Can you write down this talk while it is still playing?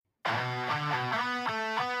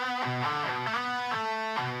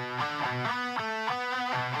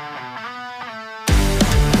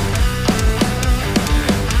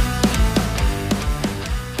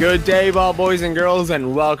Good day, ball boys and girls,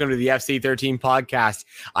 and welcome to the FC13 podcast.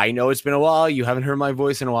 I know it's been a while. You haven't heard my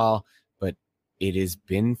voice in a while, but it has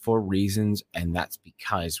been for reasons, and that's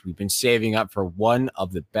because we've been saving up for one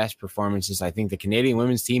of the best performances I think the Canadian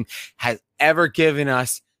women's team has ever given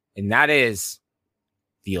us, and that is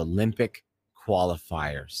the Olympic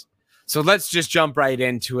qualifiers. So let's just jump right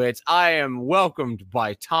into it. I am welcomed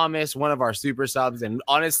by Thomas, one of our super subs, and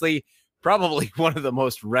honestly, probably one of the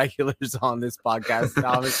most regulars on this podcast.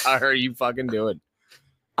 Thomas, how are you fucking doing?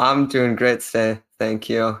 I'm doing great today. Thank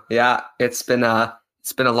you. Yeah, it's been a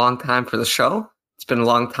long time for the show. It's been a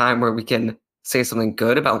long time where we can say something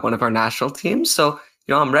good about one of our national teams. So,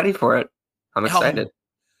 I'm ready for it. I'm excited.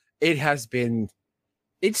 It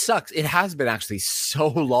sucks. It has been actually so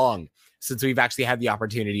long since we've actually had the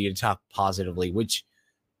opportunity to talk positively, which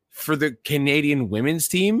for the Canadian women's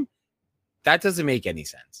team, that doesn't make any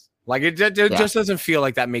sense. Like it just doesn't feel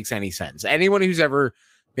like that makes any sense. Anyone who's ever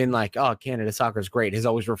been like, oh, Canada soccer is great, has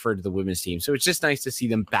always referred to the women's team. So it's just nice to see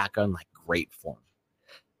them back on like great form.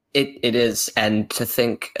 It is. And to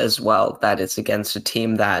think as well that it's against a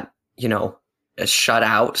team that, has shut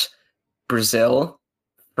out Brazil,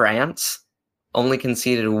 France, only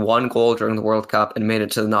conceded one goal during the World Cup and made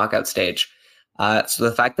it to the knockout stage. So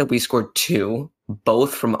the fact that we scored two,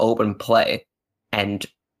 both from open play, and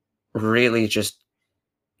really just,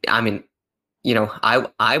 I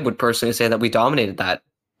would personally say that we dominated that.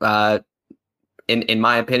 In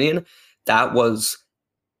my opinion, that was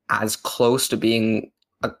as close to being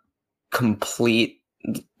a complete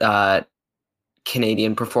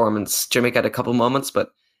Canadian performance. Jamaica had a couple moments,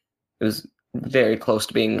 but it was very close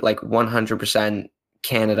to being like 100%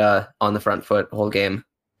 Canada on the front foot whole game.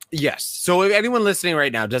 Yes. So if anyone listening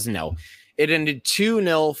right now doesn't know, it ended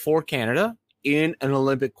 2-0 for Canada in an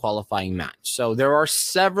Olympic qualifying match. So there are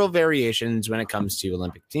several variations when it comes to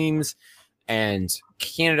Olympic teams, and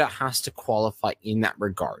Canada has to qualify in that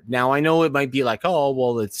regard. Now, I know it might be like, oh,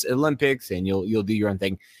 well, it's Olympics and you'll do your own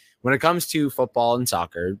thing. When it comes to football and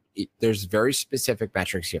soccer, there's very specific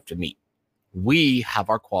metrics you have to meet. We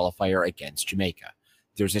have our qualifier against Jamaica.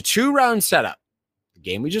 There's a 2-round setup. The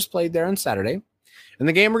game we just played there on Saturday, and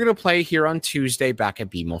the game we're going to play here on Tuesday back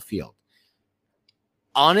at BMO Field.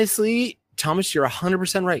 Honestly, Thomas, you're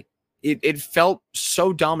 100% right. It felt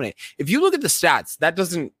so dominant. If you look at the stats,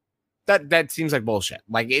 that seems like bullshit.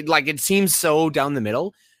 It seems so down the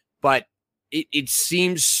middle, but it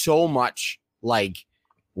seems so much like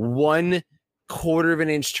 1/4 of an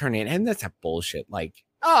inch turn in, and that's a bullshit. Like,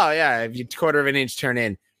 oh yeah, if you 1/4 of an inch turn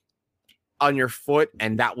in on your foot,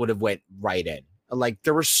 and that would have went right in. Like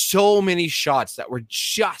there were so many shots that were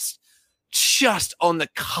just on the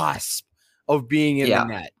cusp of being in the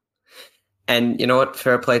net. And you know what?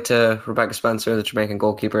 Fair play to Rebecca Spencer, the Jamaican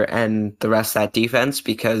goalkeeper, and the rest of that defense,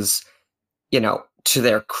 because, to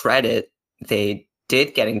their credit, they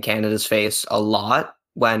did get in Canada's face a lot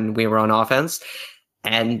when we were on offense,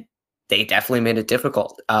 and they definitely made it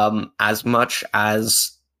difficult. As much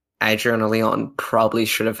as Adriana Leon probably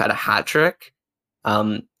should have had a hat trick,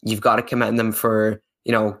 you've got to commend them for,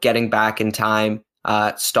 getting back in time,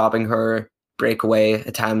 stopping her breakaway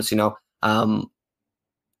at times,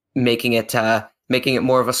 making it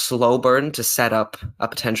more of a slow burn to set up a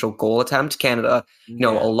potential goal attempt. Canada,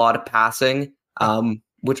 a lot of passing,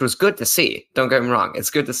 which was good to see. Don't get me wrong. It's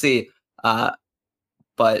good to see.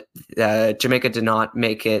 But Jamaica did not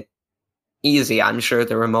make it easy. I'm sure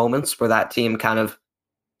there were moments where that team kind of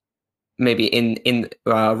maybe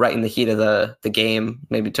right in the heat of the game,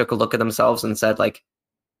 maybe took a look at themselves and said, like,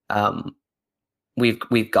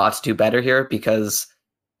 we've got to do better here, because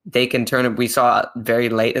they can turn it. We saw very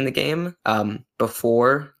late in the game,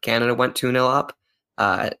 before Canada went 2-0 up,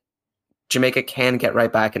 Jamaica can get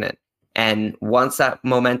right back in it. And once that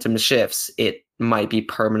momentum shifts, it might be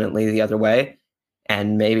permanently the other way.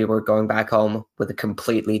 And maybe we're going back home with a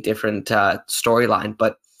completely different storyline.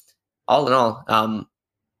 But all in all,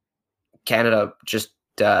 Canada just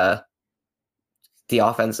the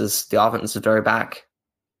offense is very back.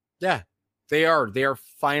 Yeah, they are. They are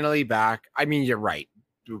finally back. I mean, you're right.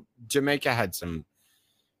 Jamaica had some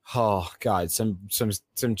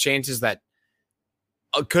chances that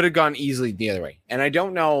could have gone easily the other way. And I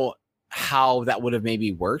don't know how that would have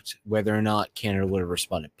maybe worked, whether or not Canada would have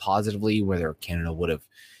responded positively, whether Canada would have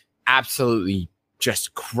absolutely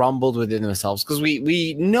just crumbled within themselves. Because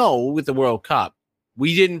we know with the World Cup,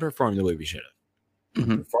 we didn't perform the way we should have.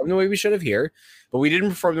 Mm-hmm. Performed the way we should have here, but we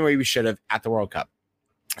didn't perform the way we should have at the World Cup.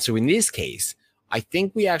 So in this case, I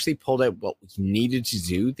think we actually pulled out what we needed to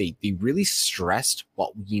do. They really stressed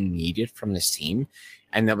what we needed from this team,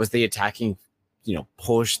 and that was the attacking,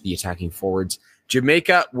 push, the attacking forwards.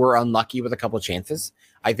 Jamaica were unlucky with a couple of chances.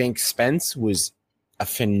 I think Spence was a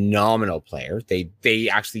phenomenal player. They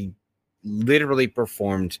actually literally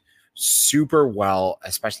performed super well,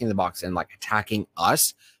 especially in the box and like attacking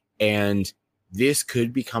us. And this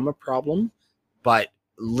could become a problem, but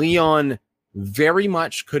Leon very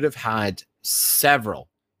much could have had several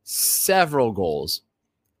goals.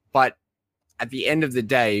 But at the end of the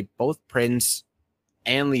day, both Prince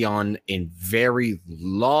and Leon in very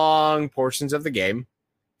long portions of the game,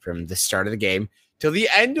 from the start of the game till the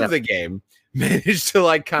end of the game, managed to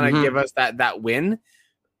like kind of give us that win.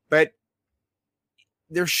 But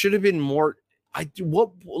there should have been more.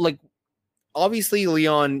 Obviously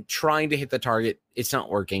Leon trying to hit the target, it's not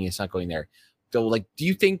working, it's not going there. So like,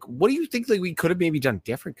 what do you think like we could have maybe done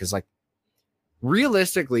different? Because like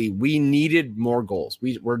realistically, we needed more goals.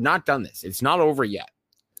 We're not done this. It's not over yet.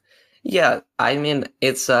 Yeah, I mean,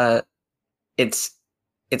 it's tough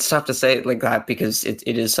to say it like that because it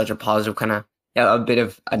is such a positive kind of a bit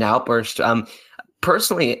of an outburst.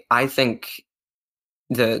 Personally, I think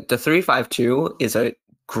the 3-5-2 is a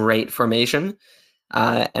great formation,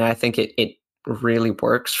 and I think it really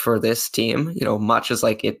works for this team. You know, much as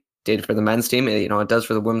like it did for the men's team, you know, it does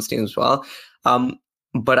for the women's team as well.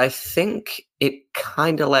 But I think it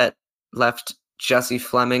kind of left Jessie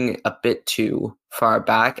Fleming a bit too far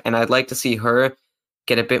back, and I'd like to see her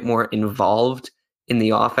get a bit more involved in the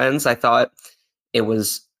offense. I thought it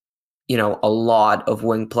was, you know, a lot of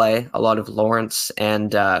wing play, a lot of Lawrence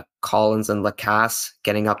and Collins and Lacasse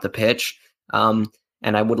getting up the pitch, and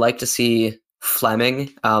I would like to see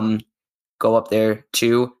Fleming go up there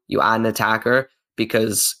too. You add an attacker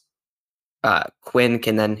because Quinn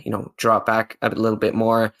can then, you know, drop back a little bit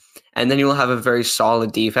more, and then you'll have a very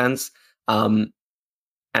solid defense. And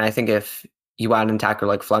I think if you add an attacker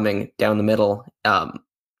like Fleming down the middle,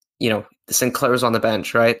 you know, Sinclair's on the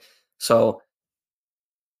bench, right? So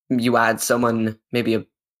you add someone maybe a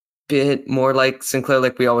bit more like Sinclair,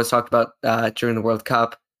 like we always talked about during the World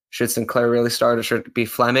Cup. Should Sinclair really start or should it be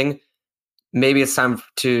Fleming? Maybe it's time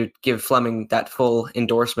to give Fleming that full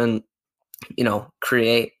endorsement, you know,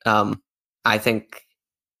 create. I think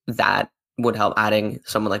that would help adding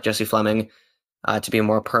someone like Jessie Fleming to be a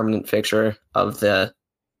more permanent fixture of the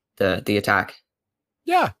attack.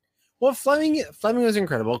 Yeah. Well, Fleming was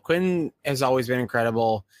incredible. Quinn has always been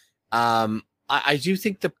incredible. I do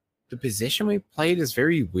think the position we played is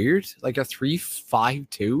very weird. Like a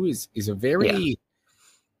 3-5-2 is a very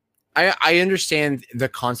I understand the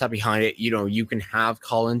concept behind it. You know, you can have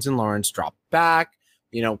Collins and Lawrence drop back.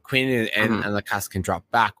 You know, Quinn and Lacasse can drop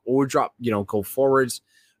back or drop, you know, go forwards.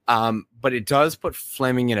 But it does put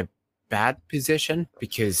Fleming in a bad position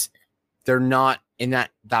because they're not in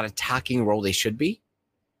that attacking role they should be.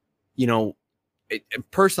 You know,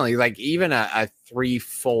 personally, like even a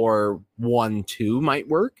 3-4-1-2 might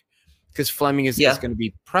work because Fleming is going to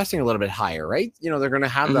be pressing a little bit higher, right? You know, they're going to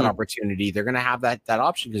have that opportunity. They're going to have that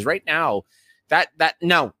option because right now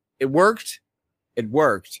it worked. It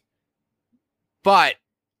worked. But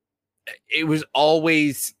it was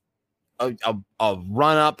always a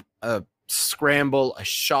run up, a scramble, a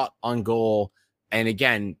shot on goal. And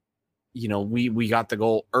again, you know, we got the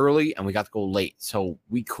goal early and we got the goal late. So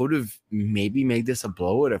we could have maybe made this a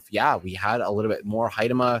blowout if, we had a little bit more.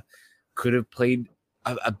 Huitema could have played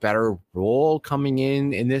a better role coming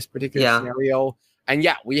in this particular scenario. And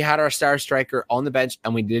we had our star striker on the bench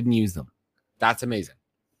and we didn't use them. That's amazing.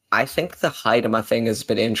 I think the Huitema thing is a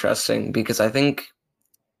bit interesting because I think,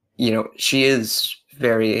 you know, she is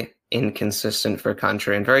very inconsistent for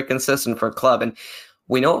country and very consistent for club. And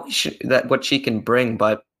we know that what she can bring,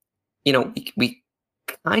 but, you know, we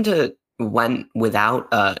kind of went without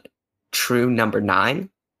a true number 9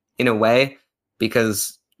 in a way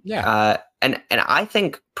because, and I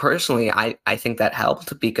think personally, I think that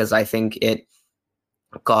helped because I think it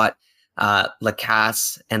got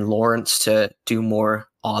Lacasse and Lawrence to do more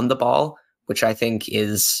on the ball, which I think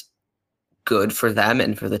is good for them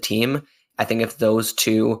and for the team. I think if those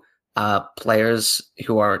two players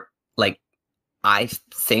who are like, I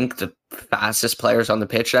think the fastest players on the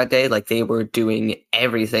pitch that day, like they were doing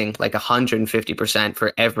everything like 150%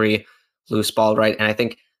 for every loose ball, right? And I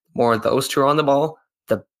think more of those two are on the ball,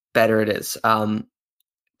 the better it is.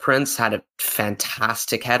 Prince had a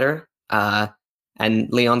fantastic header,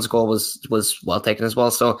 and Leon's goal was well taken as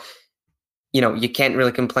well. So, you know, you can't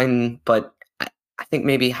really complain, but I think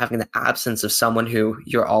maybe having the absence of someone who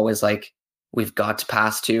you're always like, we've got to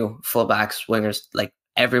pass to, fullbacks, wingers, like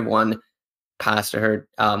everyone pass to her.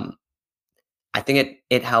 I think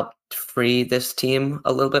it helped free this team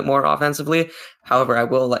a little bit more offensively. However, I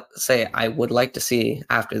will say I would like to see,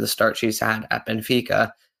 after the start she's had at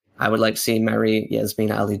Benfica, I would like to see Marie-Yasmine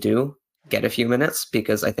Alidou get a few minutes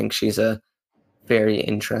because I think she's a very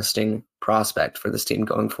interesting prospect for this team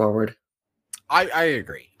going forward. I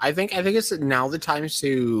agree. I think it's now the time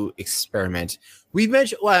to experiment. We've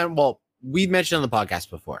mentioned we've mentioned on the podcast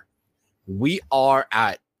before. We are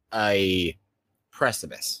at a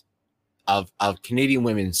precipice of Canadian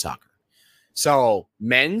women's soccer. So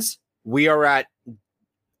men's, we are at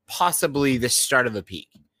possibly the start of a peak.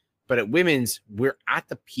 But at women's, we're at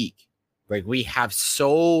the peak. Like, we have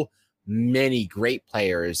so many great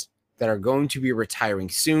players that are going to be retiring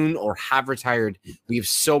soon or have retired. We have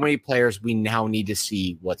so many players. We now need to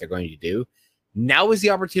see what they're going to do. Now is the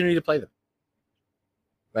opportunity to play them.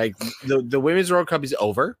 Like, the Women's World Cup is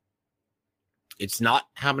over. It's not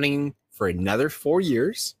happening for another 4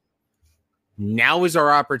 years. Now is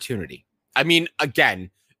our opportunity. I mean, again,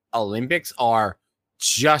 Olympics are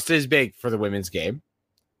just as big for the women's game.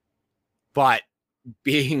 But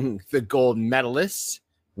being the gold medalists,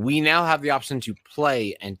 we now have the option to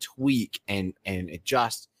play and tweak and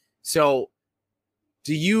adjust. So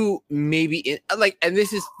do you maybe and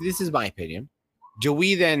this is my opinion. Do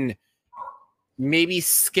we then maybe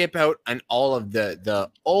skip out on all of the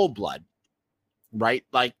old blood, right?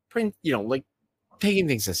 Like Prince, like taking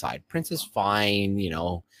things aside, Prince is fine,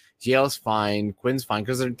 Yale's fine, Quinn's fine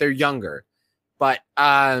because they're younger. But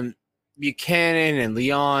Buchanan and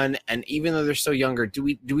Leon, and even though they're so younger, do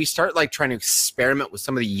we start like trying to experiment with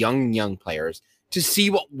some of the young players to see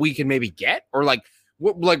what we can maybe get, or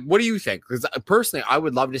what do you think? Because personally, I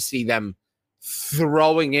would love to see them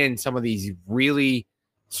throwing in some of these really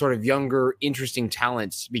sort of younger, interesting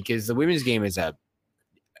talents, because the women's game is a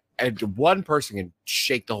one person can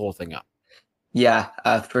shake the whole thing up. Yeah,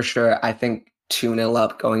 for sure. I think 2-0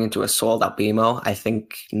 up going into a sold-out BMO, I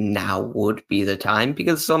think now would be the time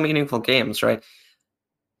because it's so meaningful games, right?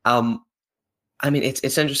 I mean,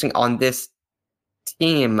 it's interesting on this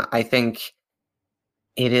team. I think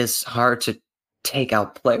it is hard to take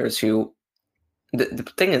out players who. The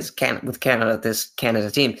thing is, with Canada, this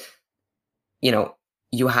Canada team,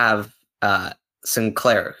 you have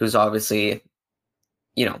Sinclair, who's obviously,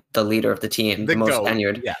 the leader of the team, the most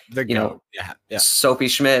tenured. Yeah, the GOAT. Yeah. Sophie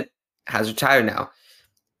Schmidt has retired now.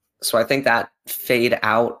 So I think that fade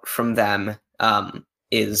out from them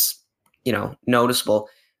is, noticeable.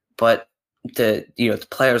 But the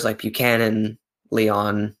players like Buchanan,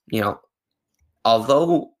 Leon,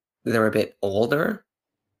 although they're a bit older,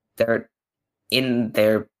 they're in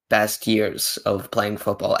their best years of playing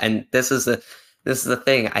football. And this is the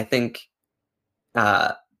thing. I think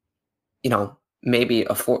maybe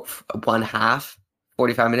one half,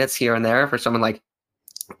 45 minutes here and there for someone like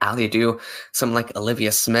Ali Do, someone like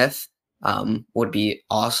Olivia Smith would be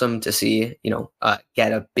awesome to see,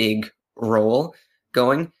 get a big role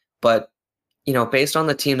going. But, based on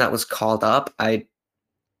the team that was called up, there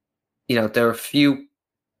are a few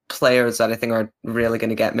players that I think are really going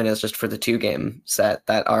to get minutes just for the 2-game set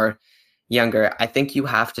that are younger. I think you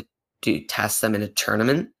have to test them in a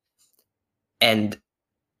tournament. And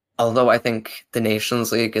although I think the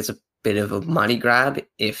Nations League is a bit of a money grab,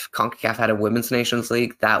 if CONCACAF had a Women's Nations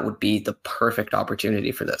League, that would be the perfect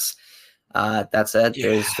opportunity for this. That said,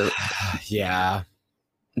 there's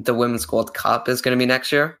the Women's Gold Cup is going to be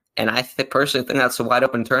next year. And I personally think that's a wide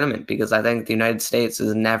open tournament because I think the United States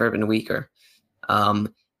has never been weaker.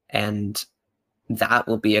 And that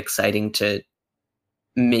will be exciting to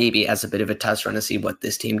maybe as a bit of a test run to see what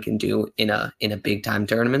this team can do in a big time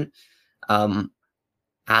tournament.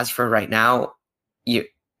 As for right now, you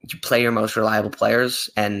play your most reliable players,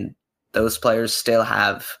 and those players still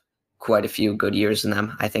have quite a few good years in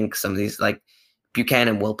them. I think some of these, like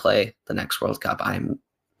Buchanan, will play the next World Cup. I'm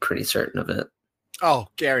pretty certain of it. Oh,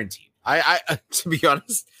 guaranteed. I to be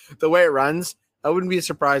honest, the way it runs, I wouldn't be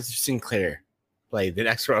surprised if Sinclair played the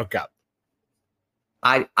next World Cup.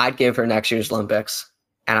 I'd give her next year's Olympics,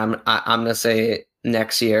 and I'm gonna say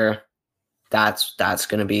next year. That's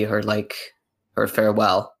gonna be her her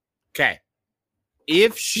farewell. Okay.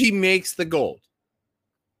 If she makes the gold,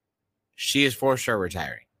 she is for sure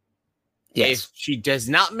retiring. Yes. If she does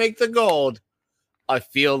not make the gold, I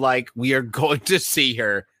feel like we are going to see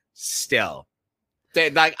her still.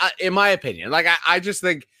 In my opinion, I just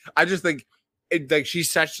think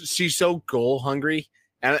she's so goal hungry,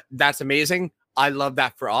 and that's amazing. I love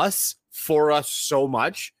that for us so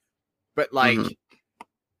much. But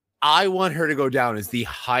I want her to go down as the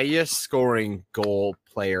highest scoring goal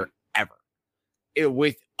player ever,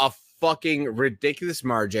 with a fucking ridiculous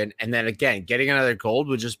margin. And then again, getting another gold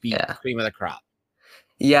would just be cream of the crop.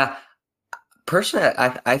 Yeah. Personally,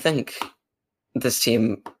 I think this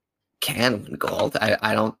team can win gold.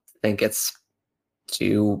 I don't think it's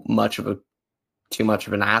too much of a too much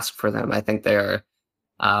of an ask for them. I think they're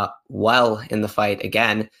well in the fight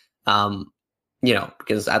again.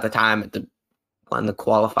 Because at the time, when the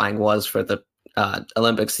qualifying was for the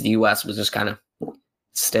Olympics, the U.S. was just kind of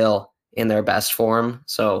still in their best form.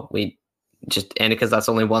 So and because that's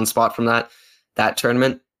only one spot from that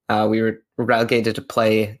tournament, we were relegated to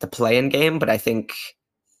play the play-in game. But I think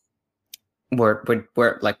we're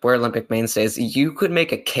Olympic mainstays. You could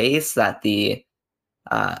make a case that the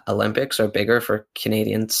Olympics are bigger for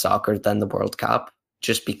Canadian soccer than the World Cup,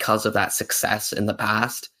 just because of that success in the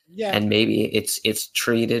past. Yeah. And maybe it's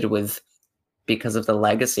treated because of the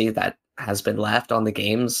legacy that has been left on the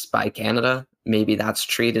games by Canada. Maybe that's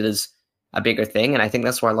treated as a bigger thing. And I think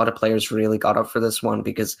that's why a lot of players really got up for this one,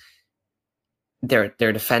 because they're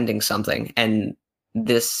defending something. And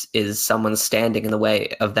this is someone standing in the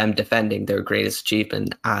way of them defending their greatest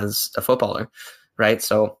achievement as a footballer. Right.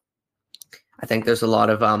 So I think there's a lot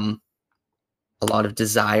of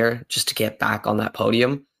desire just to get back on that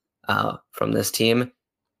podium from this team.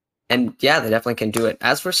 And yeah, they definitely can do it.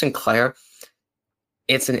 As for Sinclair,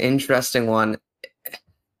 it's an interesting one.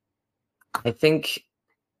 I think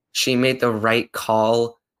she made the right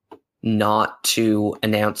call not to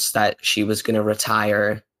announce that she was going to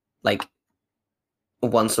retire, like,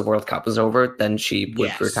 once the World Cup was over, then she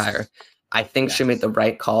would retire. I think she made the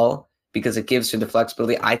right call because it gives her the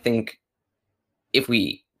flexibility. I think if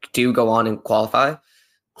we do go on and qualify,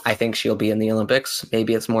 I think she'll be in the Olympics.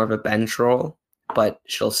 Maybe it's more of a bench role, but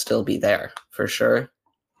she'll still be there for sure.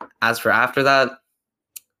 As for after that,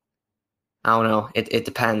 I don't know. It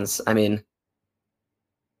depends. I mean,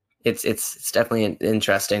 it's definitely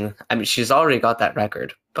interesting. I mean, she's already got that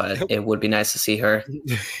record, but it would be nice to see her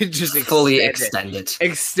just fully extend it.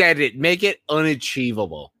 Extend it. Make it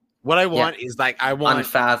unachievable. What I want is I want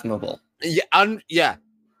unfathomable. Yeah.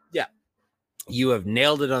 You have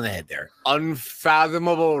nailed it on the head there.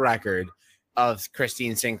 Unfathomable record of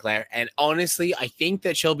Christine Sinclair. And honestly, I think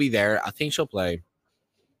that she'll be there. I think she'll play.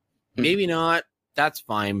 Maybe not. That's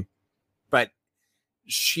fine. But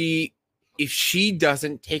if she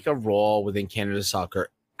doesn't take a role within Canada Soccer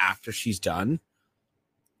after she's done,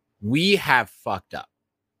 we have fucked up.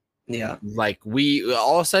 Yeah. Like, we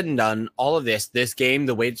all said and done, all of this game,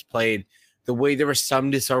 the way it's played, the way there was some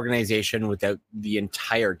disorganization without the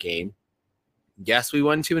entire game. Yes, we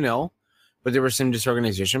won 2-0, but there was some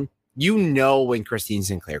disorganization. When Christine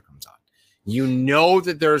Sinclair comes on,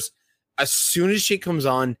 that as soon as she comes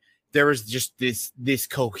on, there is just this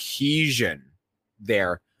cohesion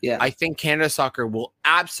there. Yeah. I think Canada Soccer will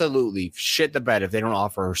absolutely shit the bed if they don't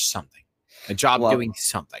offer her something, a job doing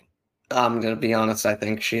something. I'm going to be honest. I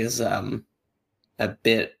think she's a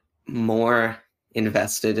bit more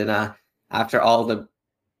invested in after all the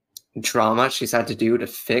drama she's had to do to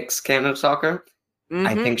fix Canada Soccer. Mm-hmm.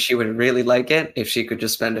 I think she would really like it if she could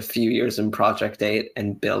just spend a few years in Project 8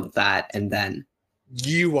 and build that, and then.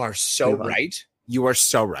 You are so right. You are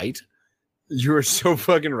so right. You are so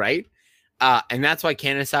fucking right. And that's why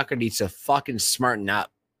Canada Soccer needs to fucking smarten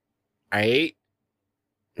up. All right?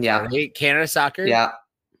 Yeah. Right? Canada Soccer? Yeah.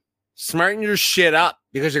 Smarten your shit up,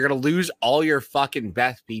 because you're going to lose all your fucking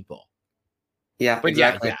best people. Yeah, but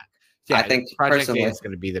exactly. Yeah, I think Project personally, 8 is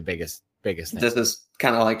going to be the biggest thing. This is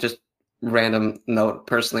kind of like just random note.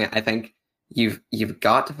 Personally, I think you've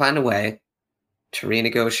got to find a way to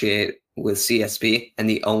renegotiate with CSB, and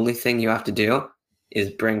the only thing you have to do is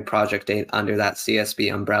bring Project 8 under that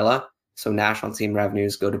CSB umbrella. So national team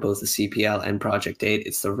revenues go to both the CPL and Project 8.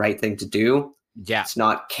 It's the right thing to do. Yeah. It's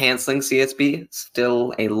not canceling CSB.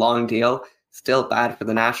 Still a long deal. Still bad for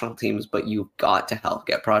the national teams, but you've got to help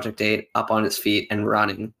get Project 8 up on its feet and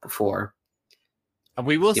running before. And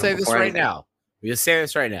we will say this right now.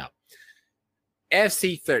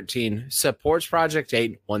 FC13 supports Project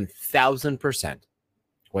 8 1,000%.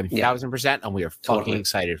 1,000%, and we are fucking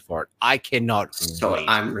excited for it. I cannot wait.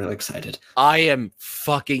 I'm really excited. I am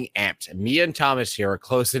fucking amped. Me and Thomas here are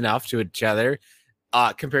close enough to each other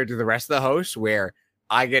compared to the rest of the hosts, where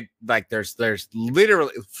I get there's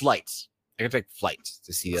literally flights. I can take flights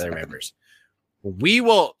to see the other members. We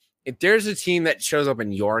will, if there's a team that shows up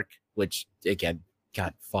in York, which again,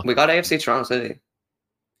 God fuck, we got AFC Toronto City.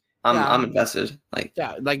 I'm invested. But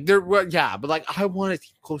I want a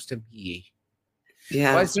team close to me.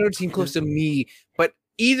 Yeah, well, it's no team close to me, but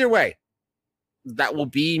either way, that will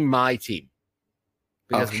be my team.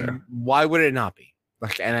 Because why would it not be?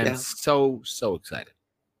 And I'm so excited.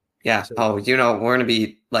 Yeah. So, we're gonna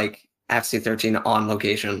be FC13 on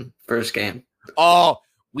location first game. Oh,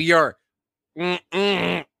 we are.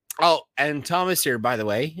 Oh, and Thomas here, by the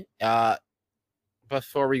way.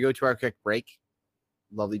 Before we go to our quick break,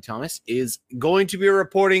 lovely Thomas is going to be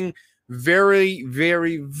reporting very,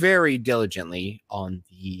 very, very diligently on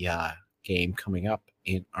the game coming up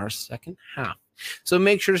in our second half. So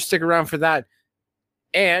make sure to stick around for that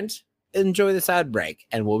and enjoy this ad break.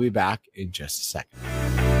 And we'll be back in just a second.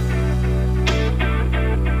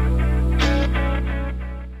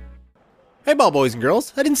 Hey, ball boys and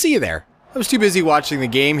girls. I didn't see you there. I was too busy watching the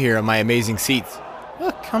game here on my amazing seats.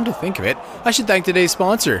 Well, come to think of it, I should thank today's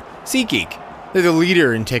sponsor, SeatGeek. They're the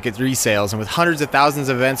leader in ticket resales, and with hundreds of thousands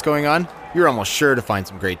of events going on, you're almost sure to find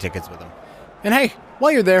some great tickets with them. And hey,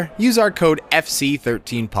 while you're there, use our code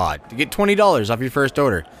FC13POD to get $20 off your first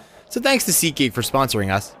order. So thanks to SeatGeek for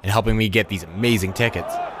sponsoring us and helping me get these amazing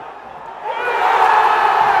tickets.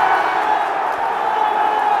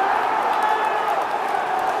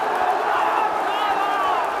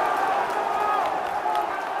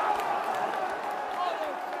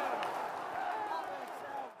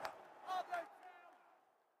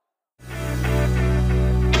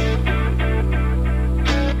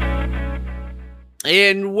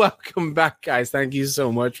 And welcome back, guys. Thank you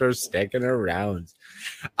so much for sticking around.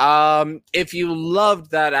 If you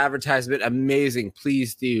loved that advertisement, amazing.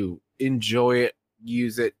 Please do enjoy it,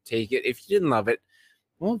 use it, take it. If you didn't love it,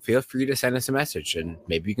 well, feel free to send us a message and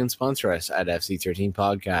maybe you can sponsor us at FC13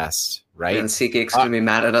 Podcast, right? And SeatGeek's going to be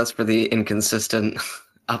mad at us for the inconsistent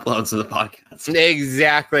uploads of the podcast.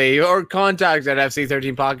 Exactly. Or contact at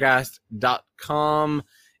fc13podcast.com.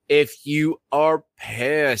 If you are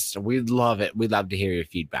pissed, we'd love it. We'd love to hear your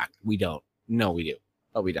feedback. We don't. No, we do.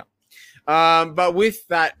 But we don't. But with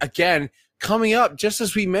that, again, coming up, just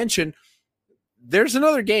as we mentioned, there's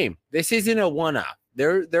another game. This isn't a one-up.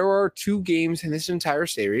 There are 2 games in this entire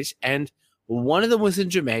series, and one of them was in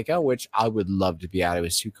Jamaica, which I would love to be at. It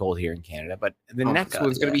was too cold here in Canada. But the next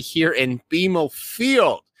one's going to be here in BMO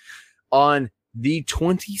Field on the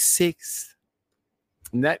 26th.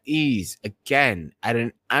 And that is, again, at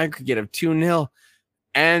an aggregate of 2-0.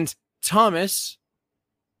 And Thomas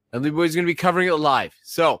and Lee Boy's going to be covering it live.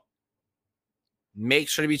 So make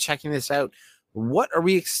sure to be checking this out. What are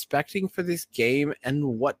we expecting for this game,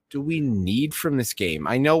 and what do we need from this game?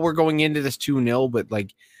 I know we're going into this 2-0, but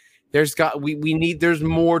like there's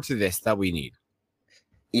more to this that we need.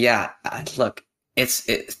 Yeah, look, it's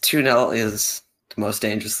 2-0 is the most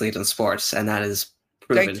dangerous lead in sports, and that is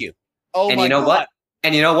proven. Thank you. Oh, and my God.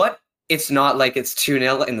 And you know what? It's not like it's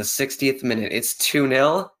 2-0 in the 60th minute. It's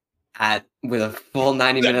 2-0 with a full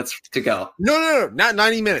 90 minutes to go. No, not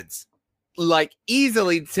 90 minutes. Like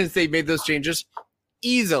easily, since they made those changes,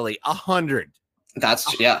 easily 100.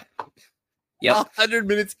 That's yeah. Yep. 100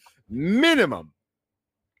 minutes minimum.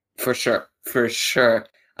 For sure.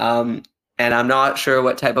 And I'm not sure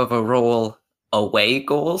what type of a role away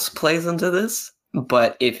goals plays into this,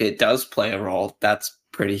 but if it does play a role, that's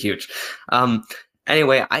pretty huge.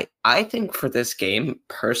 Anyway, I think for this game,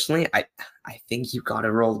 personally, I think you got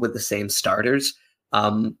to roll with the same starters.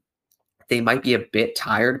 They might be a bit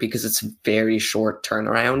tired because it's a very short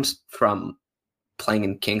turnaround from playing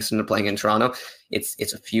in Kingston to playing in Toronto.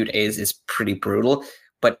 It's a few days. It's pretty brutal.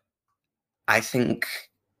 But I think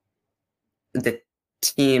the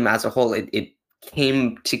team as a whole, it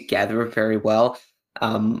came together very well.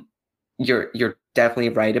 You're definitely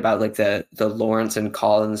right about like the Lawrence and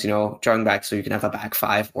Collins, drawing back so you can have a back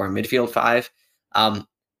 5 or a midfield 5.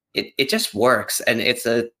 It just works, and it's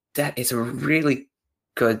a really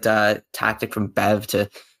good tactic from Bev to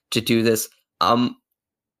do this. I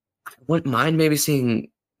wouldn't mind maybe seeing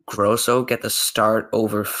Grosso get the start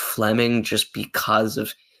over Fleming, just because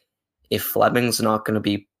of if Fleming's not going to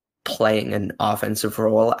be playing an offensive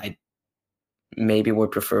role, I maybe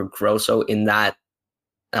would prefer Grosso in that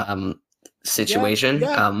situation.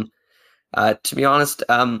 Yeah. To be honest.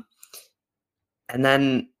 And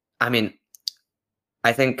then, I mean,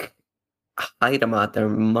 I think Heidema, there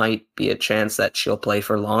might be a chance that she'll play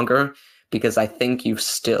for longer, because I think you've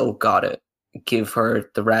still got to give her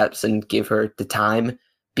the reps and give her the time,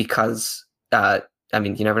 because, I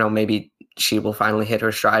mean, you never know, maybe she will finally hit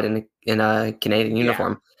her stride in a Canadian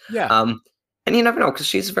uniform. Yeah. And you never know, because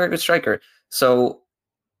she's a very good striker. So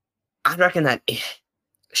I reckon that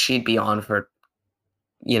she'd be on for,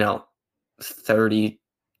 30,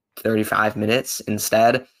 35 minutes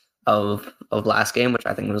instead of last game, which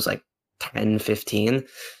I think was like 10, 15.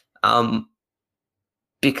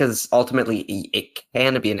 Because ultimately it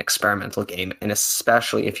can be an experimental game, and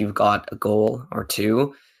especially if you've got a goal or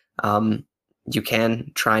two, you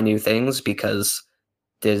can try new things, because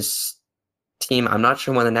this team, I'm not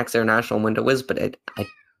sure when the next international window is, but I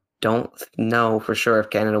don't know for sure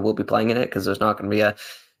if Canada will be playing in it, because there's not going to be a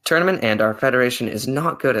tournament, and our federation is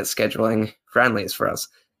not good at scheduling friendlies for us.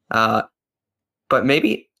 But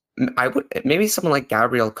maybe I would maybe someone like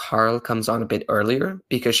Gabrielle Carl comes on a bit earlier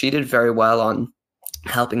because she did very well on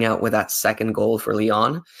helping out with that second goal for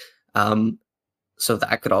Lyon. So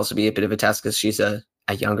that could also be a bit of a test because she's a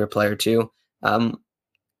younger player too.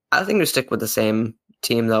 I think we stick with the same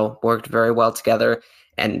team though. Worked very well together.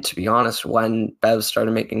 And to be honest, when Bev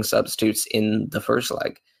started making substitutes in the first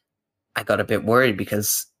leg, I got a bit worried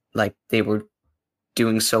because like they were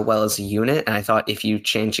doing so well as a unit, and I thought if you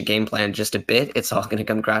change the game plan just a bit, it's all going to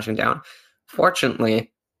come crashing down.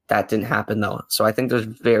 Fortunately, that didn't happen though. So I think there's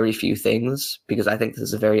very few things because I think this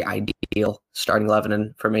is a very ideal starting 11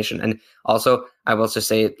 and formation. And also, I will also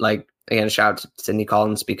say, like again, shout out to Sydney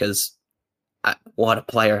Collins because what a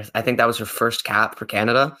player! I think that was her first cap for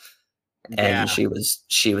Canada, and she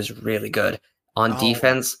was really good on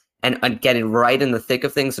defense and getting right in the thick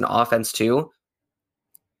of things and offense too.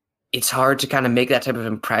 It's hard to kind of make that type of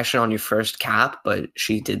impression on your first cap, but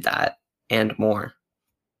she did that and more.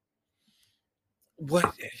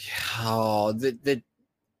 What? Oh,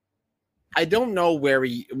 I don't know where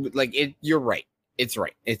we like it. You're right. It's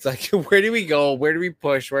right. It's like, where do we go? Where do we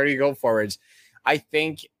push? Where do we go forwards? I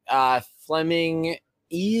think Fleming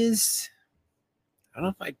is. I don't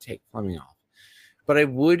know if I'd take Fleming off, but I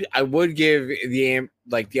would give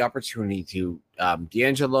the opportunity to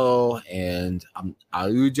D'Angelo and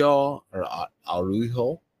Arujo.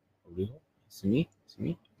 See me?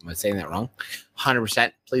 Am I saying that wrong?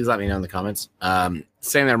 100%. Please let me know in the comments.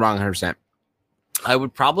 Saying that wrong 100%. I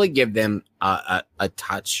would probably give them a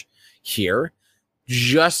touch here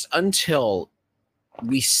just until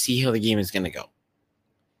we see how the game is going to go.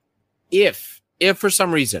 If for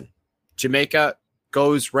some reason Jamaica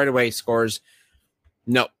goes right away, scores,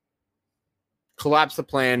 no. Collapse the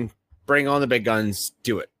plan, bring on the big guns,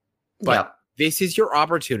 do it. But This is your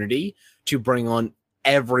opportunity to bring on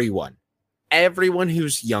everyone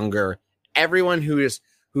who's younger, everyone who is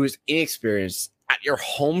inexperienced at your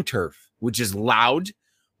home turf, which is loud,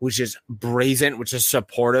 which is brazen, which is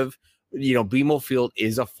supportive. You know, BMO Field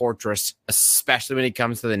is a fortress, especially when it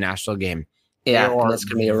comes to the national game. Yeah, that's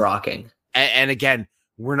going to be a rocking. And again,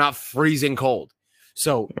 we're not freezing cold.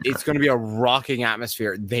 So it's going to be a rocking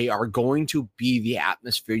atmosphere. They are going to be the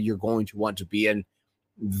atmosphere you're going to want to be in.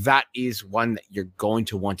 That is one that you're going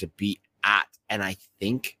to want to be at. And I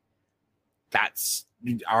think that's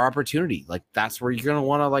our opportunity. Like, that's where you're going to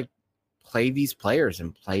want to like play these players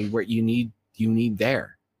and play what you need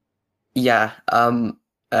there. Yeah. And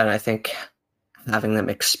I think having them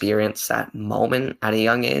experience that moment at a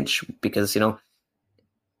young age, because, you know,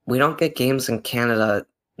 we don't get games in Canada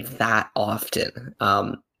that often,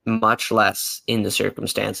 much less in the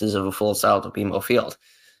circumstances of a full sell to BMO Field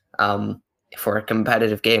for a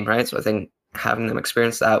competitive game, right? So I think having them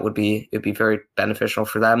experience that it'd be very beneficial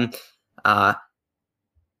for them.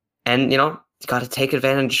 And, you know, you got to take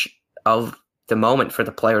advantage of the moment for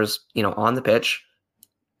the players, you know, on the pitch.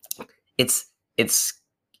 To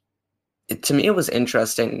me, it was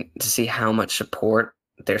interesting to see how much support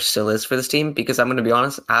there still is for this team, because I'm going to be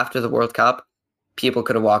honest, after the World Cup, people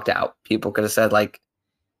could have walked out. People could have said, like,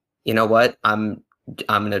 you know what, I'm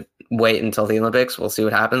going to wait until the Olympics. We'll see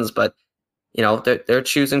what happens. But, you know, they're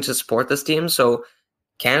choosing to support this team. So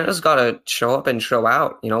Canada's got to show up and show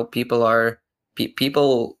out. You know, people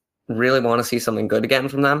really want to see something good again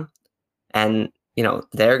from them. And, you know,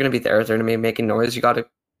 they're going to be there. They're going to be making noise. You got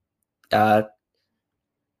to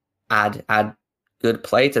add good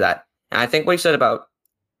play to that. And I think what you said about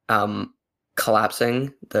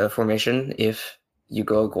collapsing the formation if you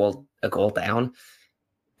go a goal down,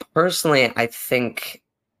 personally, I think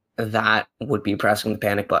that would be pressing the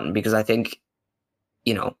panic button, because I think,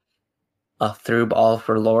 you know, a through ball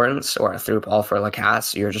for Lawrence or a through ball for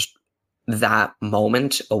Lacasse, you're just that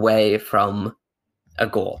moment away from a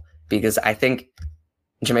goal, because I think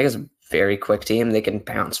Jamaica's a very quick team. They can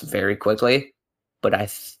bounce very quickly, but I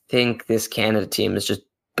think this Canada team is just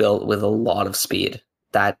built with a lot of speed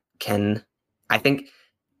that can, I think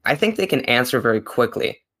they can answer very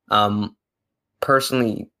quickly.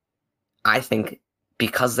 Personally, I think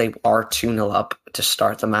because they are 2-0 up to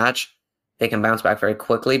start the match, they can bounce back very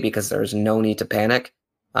quickly because there's no need to panic.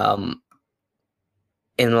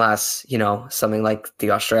 Unless, you know, something like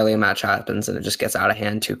the Australia match happens and it just gets out of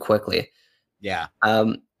hand too quickly. Yeah.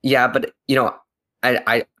 Yeah, but, you know,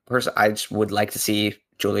 I personally, I just would like to see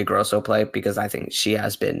Julie Grosso play, because I think she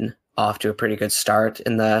has been off to a pretty good start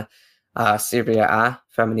in the Serie A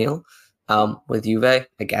Feminile with Juve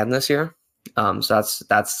again this year. So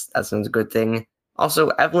that's a good thing. Also,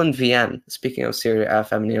 Evelyn Vienne, speaking of Serie A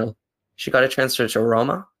Feminile, she got a transfer to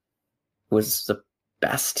Roma, who was the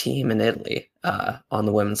best team in Italy on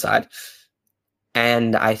the women's side.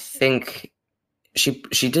 And I think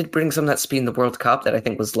she did bring some of that speed in the World Cup that I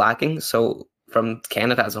think was lacking. So from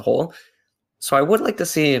Canada as a whole, so I would like to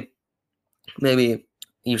see maybe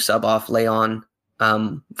you sub off Leon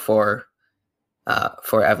for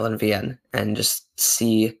Evelyn Vienne and just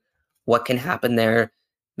see what can happen there.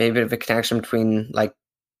 Maybe a bit of a connection between like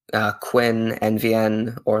Quinn and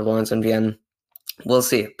Vienne or Lawrence and Vienne. We'll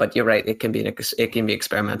see, but you're right. It can be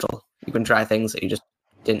experimental. You can try things that you just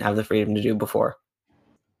didn't have the freedom to do before.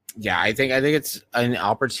 Yeah, I think it's an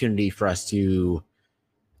opportunity for us to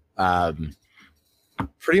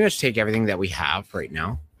pretty much take everything that we have right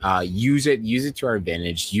now, use it to our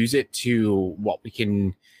advantage, use it to what we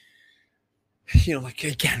can. Like,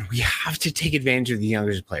 again, we have to take advantage of the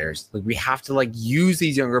younger players. Like, we have to use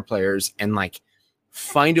these younger players and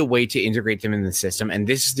find a way to integrate them in the system. And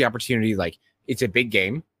this is the opportunity. It's a big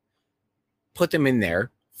game. Put them in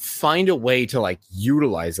there. Find a way to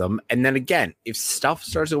utilize them. And then again, if stuff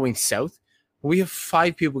starts going south, we have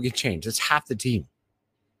 5 people get changed. That's half the team.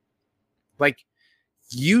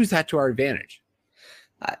 Use that to our advantage.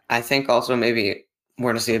 I think also maybe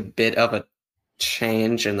we're going to see a bit of a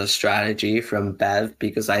change in the strategy from Bev,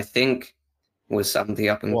 because I think with some of the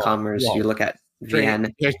up-and-comers, you look at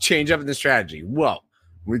Vienne. Change up in the strategy. Whoa.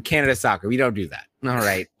 We're Canada Soccer. We don't do that.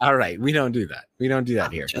 All right. We don't do that. We don't do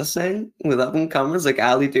that here. Just saying, with up-and-comers like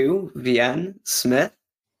Ali Du, Vienne, Smith,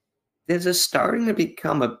 this is starting to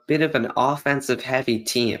become a bit of an offensive-heavy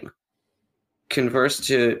team. Converse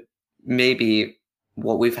to maybe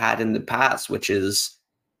what we've had in the past, which is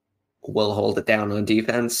we'll hold it down on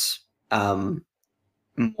defense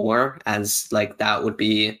more, as that would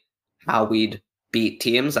be how we'd beat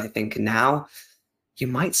teams. I think now you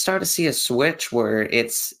might start to see a switch where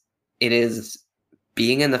it is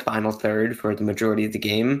being in the final third for the majority of the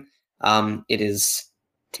game. It is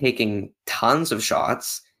taking tons of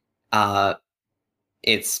shots.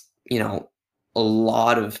 It's a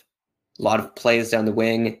lot of plays down the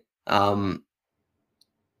wing.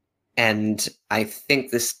 And I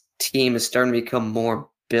think this team is starting to become more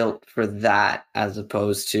built for that, as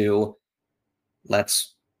opposed to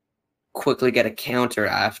let's quickly get a counter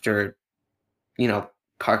after,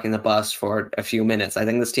 parking the bus for a few minutes. I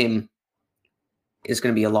think this team is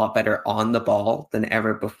going to be a lot better on the ball than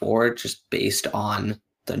ever before, just based on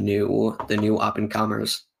the new up and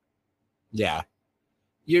comers. Yeah.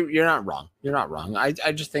 You're not wrong. You're not wrong. I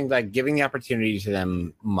just think that giving the opportunity to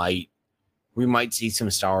them we might see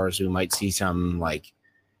some stars. We might see some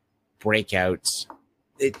breakouts.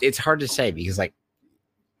 It's hard to say because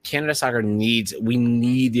Canada Soccer we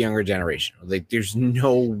need the younger generation. There's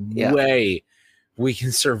no way we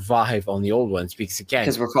can survive on the old ones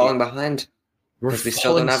because we're falling behind. We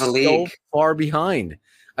still don't have a league. So far behind.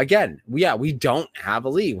 Again, we don't have a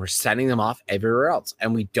league. We're sending them off everywhere else,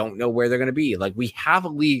 and we don't know where they're going to be. We have a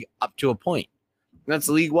league up to a point. That's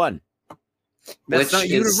League One. That's which not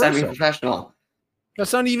is universal. Semi-professional.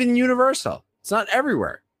 That's not even universal. It's not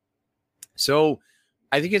everywhere. So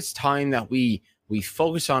I think it's time that we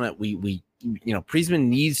focus on it. We Priestman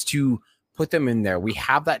needs to put them in there. We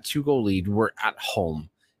have that 2-goal lead. We're at home.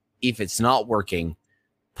 If it's not working,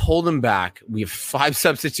 pull them back. We have 5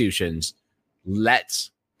 substitutions.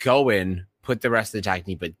 Let's go in, put the rest of the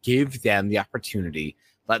technique, but give them the opportunity.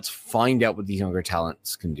 Let's find out what these younger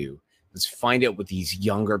talents can do. Let's find out what these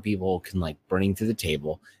younger people can bring to the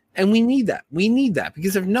table. And we need that. We need that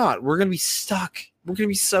because if not, we're going to be stuck. We're going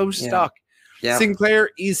to be so stuck. Yeah. Sinclair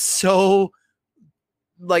is so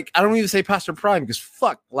I don't even say past her prime because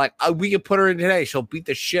fuck, we could put her in today. She'll beat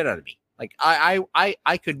the shit out of me.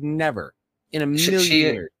 I could never in a million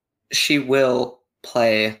years. She will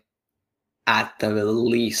play at the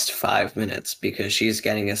least 5 minutes because she's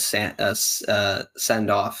getting a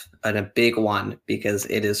send off and a big one because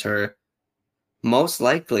it is her most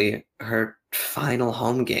likely her final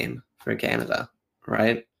home game for Canada,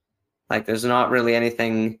 right? There's not really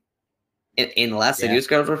anything unless they do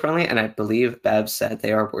schedule friendly, and I believe Bev said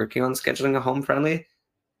they are working on scheduling a home friendly,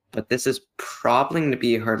 but this is probably going to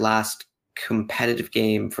be her last competitive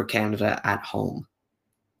game for Canada at home,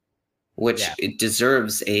 which it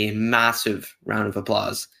deserves a massive round of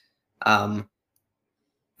applause for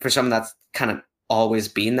someone that's kind of always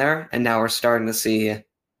been there, and now we're starting to see,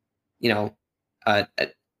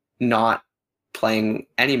 not playing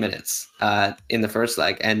any minutes in the first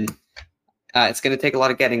leg, and it's going to take a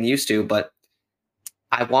lot of getting used to, but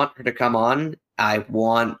I want her to come on. I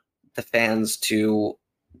want the fans to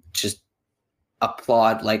just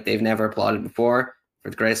applaud like they've never applauded before for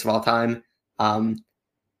the greatest of all time.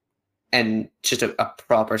 And just a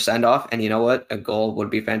proper send-off. And you know what? A goal would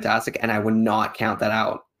be fantastic, and I would not count that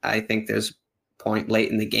out. I think there's a point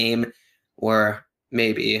late in the game where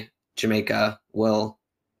maybe Jamaica will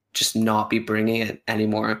just not be bringing it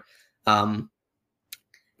anymore. And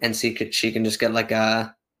she can just get like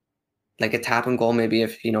a tap and goal, maybe,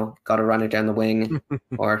 if got to run it down the wing,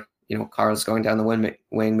 or Carl's going down the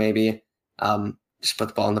wing maybe. Just put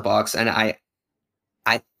the ball in the box, and I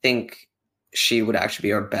think she would actually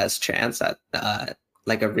be our best chance at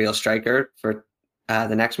like a real striker for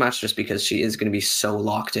the next match, just because she is going to be so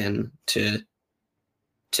locked in to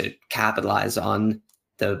capitalize on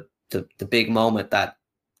the big moment that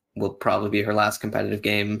will probably be her last competitive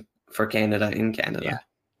game for Canada in Canada. Yeah.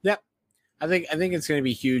 Yep. I think it's going to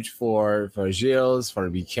be huge for Gilles, for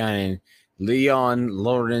Buchanan, Leon,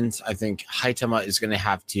 Lawrence. I think Haitama is going to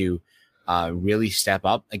have to really step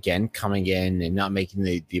up again, coming in and not making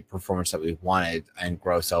the performance that we wanted and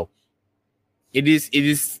grow. So it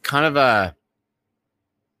is kind of a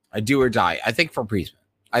do or die. I think for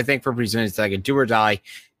Priestman, it's like a do or die.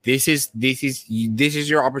 This is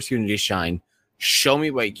your opportunity to shine. Show me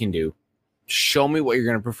what you can do. Show me what you're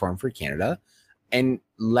going to perform for Canada, and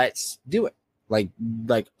let's do it. Like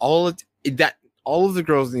all of the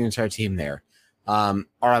girls in the entire team there are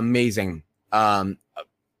amazing.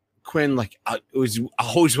 Quinn, it was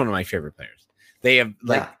always one of my favorite players. They have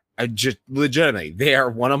just legitimately, they are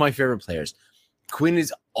one of my favorite players. Quinn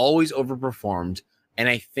is always overperformed, and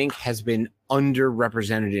I think has been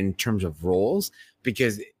underrepresented in terms of roles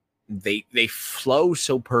because they flow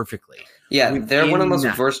so perfectly. Yeah, they're one of the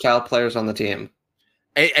most versatile players on the team,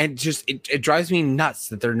 and just it drives me nuts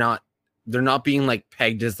that they're not being like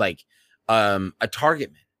pegged as like a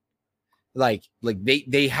target man. Like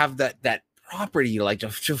they have that property like to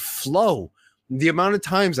flow. The amount of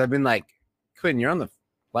times I've been like, Quinn, you're on the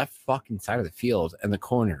left fucking side of the field in the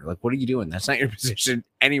corner. Like, what are you doing? That's not your position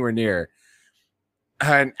anywhere near.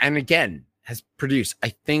 And again, has produced. I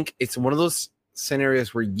think it's one of those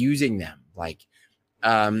scenarios where using them like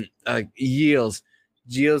Yields,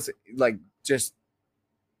 like just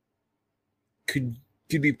could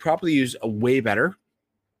be properly used a way better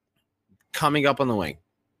coming up on the wing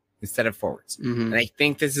instead of forwards. Mm-hmm. And I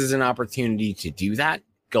think this is an opportunity to do that,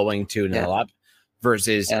 going to an up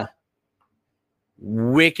versus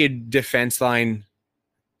wicked defense line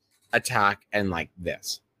attack and like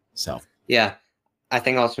this. So yeah, I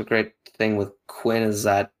think also a great thing with Quinn is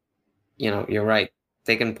that, you're right.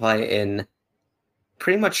 They can play in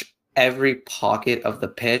pretty much every pocket of the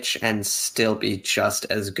pitch and still be just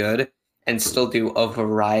as good and still do a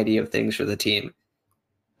variety of things for the team.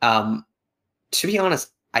 To be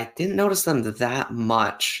honest, I didn't notice them that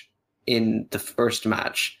much in the first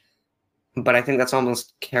match, but I think that's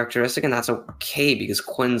almost characteristic, and that's okay because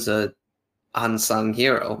Quinn's a unsung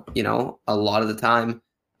hero, a lot of the time,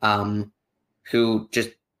 who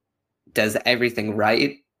just does everything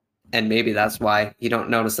right. And maybe that's why you don't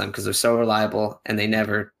notice them, because they're so reliable and they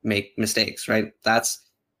never make mistakes, right? That's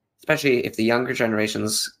especially if the younger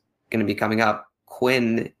generation's going to be coming up.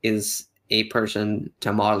 Quinn is a person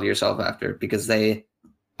to model yourself after because they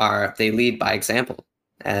lead by example,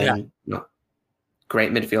 and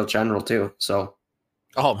great midfield general too. So,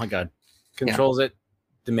 oh my God, controls it,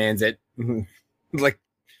 demands it, like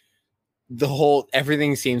the whole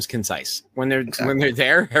everything seems concise when they're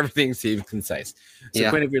there. Everything seems concise. So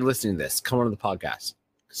Quinn, if you're listening to this, come on to the podcast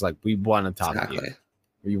because like we want to talk to you.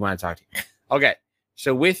 We want to talk to you. Okay,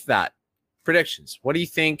 so with that, predictions. What do you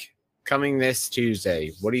think coming this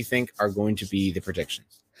Tuesday? What do you think are going to be the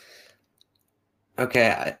predictions?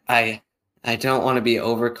 Okay, I don't want to be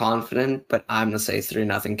overconfident, but I'm gonna say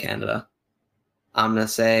 3-0 Canada. I'm gonna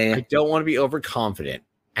say I don't want to be overconfident,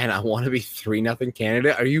 and I want to be 3-0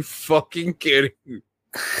 Canada. Are you fucking kidding?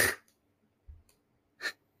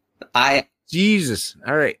 Jesus.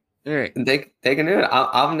 All right. They can do it.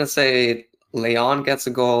 I'm gonna say Leon gets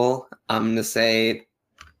a goal. I'm gonna say,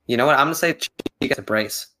 I'm gonna say she gets a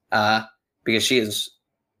brace. Because she is,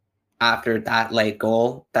 after that late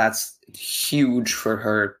goal, that's huge for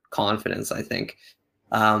her confidence, I think.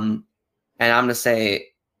 And I'm gonna say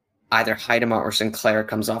either Haidema or Sinclair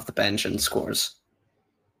comes off the bench and scores.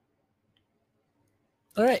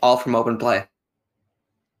 All right. All from open play.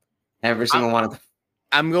 Every single one of them.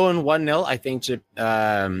 I'm going 1-0. I think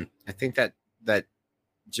that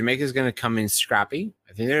Jamaica's going to come in scrappy.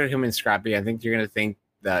 I think they're going to come in scrappy. I think you're going to think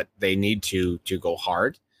that they need to go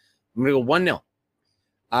hard. I'm going to go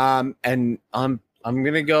 1-0. And I'm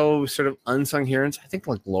going to go sort of unsung heroes. I think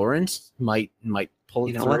like Lawrence might pull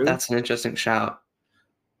it through. What? That's an interesting shout.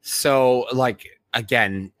 So like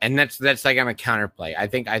again, and that's like on a counterplay. I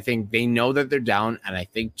think they know that they're down, and I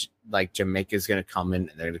think like Jamaica's going to come in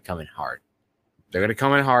and they're going to come in hard. They're going to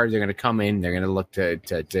come in hard. They're going to come in. They're going to look to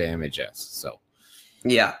damage us. So,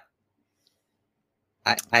 yeah,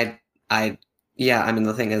 I I mean,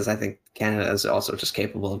 the thing is, I think Canada is also just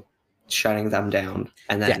capable of shutting them down.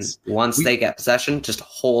 And then once they get possession, just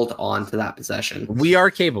hold on to that possession. We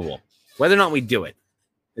are capable. Whether or not we do it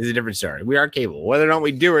is a different story. We are capable. Whether or not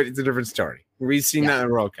we do it, it's a different story. We've seen that in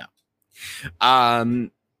the World Cup.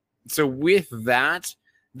 So with that,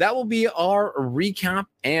 that will be our recap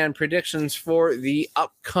and predictions for the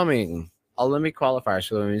upcoming Olympic qualifiers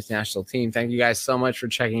for the women's national team. Thank you guys so much for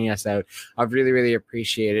checking us out. I really, really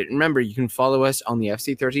appreciate it. Remember, you can follow us on the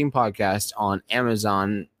FC13 podcast on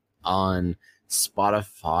Amazon, on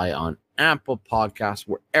Spotify, on Apple Podcasts,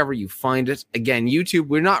 wherever you find it. Again, YouTube,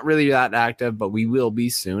 we're not really that active, but we will be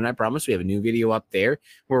soon. I promise. We have a new video up there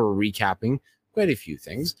where we're recapping quite a few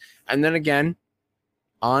things. And then again,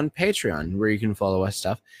 on Patreon, where you can follow us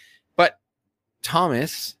stuff. But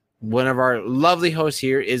Thomas, one of our lovely hosts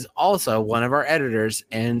here, is also one of our editors.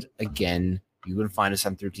 And again, you can find us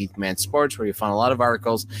on 13th Man Sports, where you find a lot of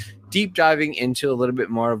articles deep diving into a little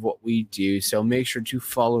bit more of what we do. So make sure to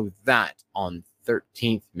follow that on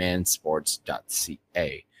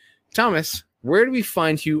 13thmansports.ca. Thomas, where do we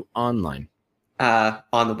find you online?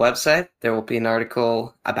 On the website, there will be an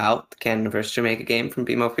article about the Canada versus Jamaica game from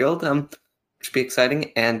BMO Field, which will be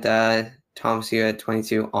exciting, and Thomas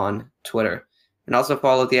UA22 on Twitter. And also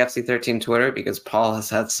follow the FC13 Twitter, because Paul has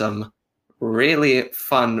had some really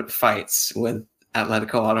fun fights with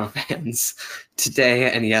Atletico Auto fans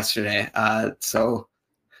today and yesterday. So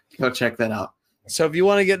go check that out. So if you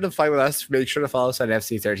want to get in a fight with us, make sure to follow us at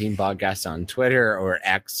FC13 Podcast on Twitter, or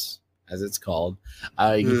X, as it's called.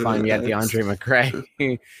 You can find me at DeAndre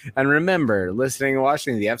McCray. And remember, listening and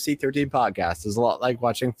watching the FC13 Podcast is a lot like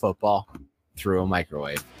watching football through a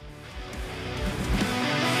microwave.